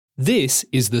This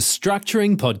is the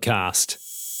Structuring Podcast.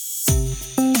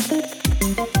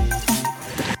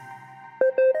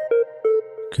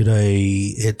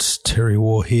 G'day, it's Terry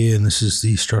Waugh here, and this is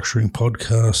the Structuring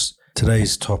Podcast.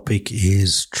 Today's topic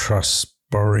is trusts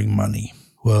borrowing money.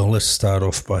 Well, let's start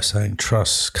off by saying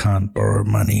trusts can't borrow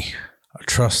money. A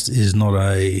trust is not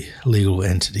a legal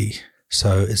entity,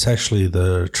 so it's actually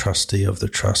the trustee of the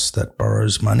trust that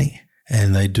borrows money,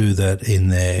 and they do that in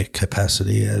their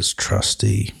capacity as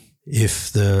trustee.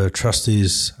 If the trustee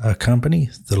is a company,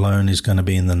 the loan is going to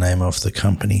be in the name of the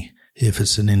company. If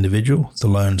it's an individual, the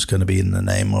loan is going to be in the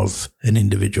name of an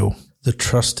individual. The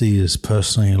trustee is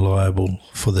personally liable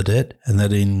for the debt, and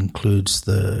that includes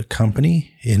the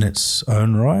company in its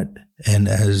own right and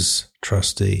as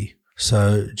trustee.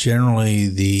 So generally,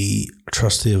 the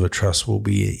trustee of a trust will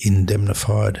be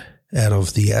indemnified out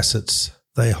of the assets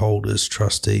they hold as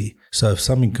trustee. So if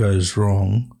something goes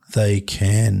wrong, they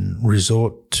can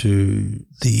resort to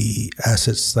the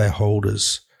assets they hold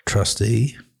as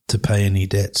trustee to pay any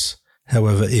debts.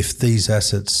 However, if these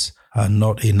assets are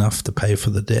not enough to pay for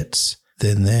the debts,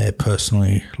 then they're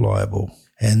personally liable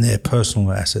and their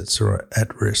personal assets are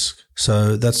at risk.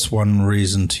 So that's one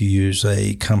reason to use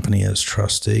a company as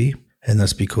trustee, and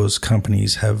that's because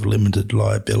companies have limited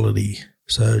liability.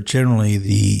 So generally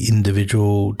the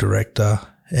individual director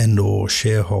and or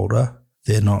shareholder,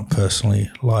 they're not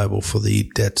personally liable for the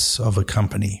debts of a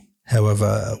company.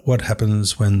 However, what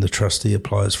happens when the trustee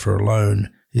applies for a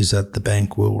loan is that the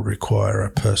bank will require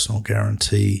a personal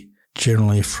guarantee,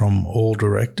 generally from all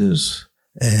directors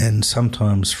and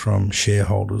sometimes from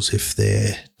shareholders if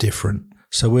they're different.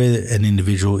 So where an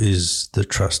individual is the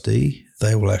trustee,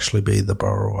 they will actually be the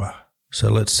borrower. So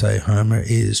let's say Homer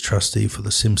is trustee for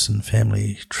the Simpson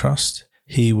Family Trust.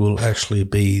 He will actually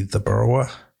be the borrower,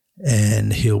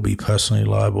 and he'll be personally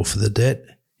liable for the debt.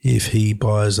 If he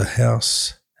buys a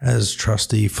house as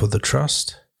trustee for the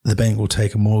trust, the bank will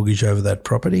take a mortgage over that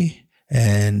property,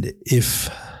 and if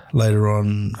later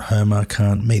on Homer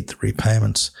can't meet the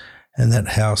repayments and that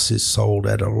house is sold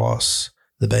at a loss,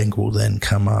 the bank will then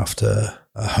come after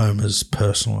Homer's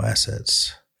personal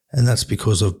assets. And that's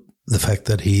because of the fact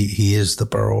that he is the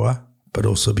borrower, but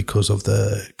also because of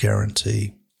the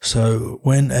guarantee. So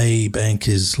when a bank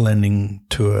is lending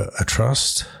to a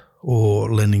trust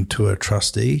or lending to a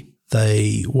trustee,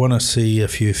 they want to see a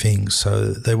few things.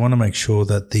 So they want to make sure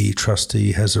that the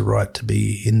trustee has a right to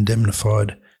be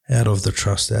indemnified out of the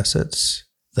trust assets.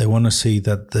 They want to see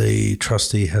that the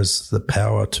trustee has the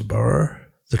power to borrow.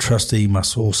 The trustee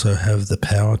must also have the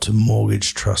power to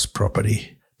mortgage trust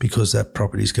property, because that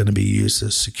property is going to be used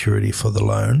as security for the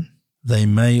loan. They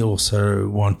may also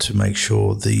want to make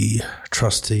sure the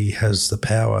trustee has the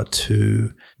power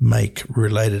to make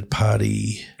related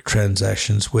party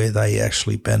transactions where they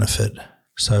actually benefit.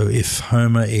 So if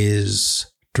Homer is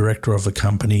director of a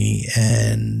company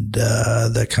and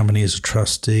that company is a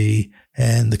trustee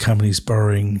and the company's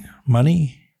borrowing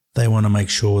money, they want to make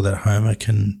sure that Homer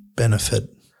can benefit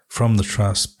from the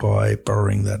trust by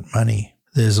borrowing that money.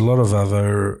 There's a lot of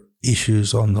other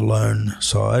issues on the loan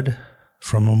side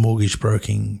from a mortgage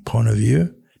broking point of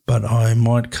view, but I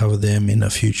might cover them in a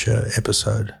future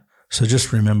episode. So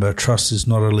just remember, trust is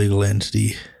not a legal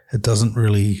entity. It doesn't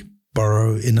really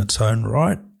borrow in its own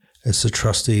right. It's the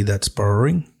trustee that's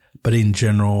borrowing. But in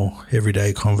general,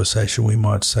 everyday conversation, we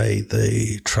might say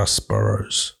the trust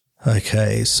borrows.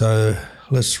 Okay, so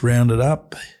let's round it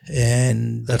up,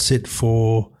 and that's it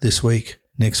for this week.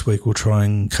 Next week, we'll try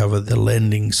and cover the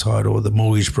lending side or the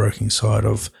mortgage broking side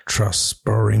of trusts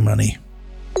borrowing money.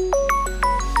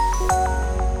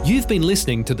 You've been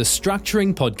listening to the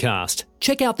Structuring Podcast.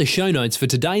 Check out the show notes for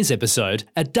today's episode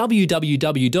at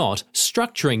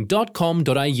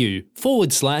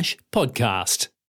www.structuring.com.au/podcast.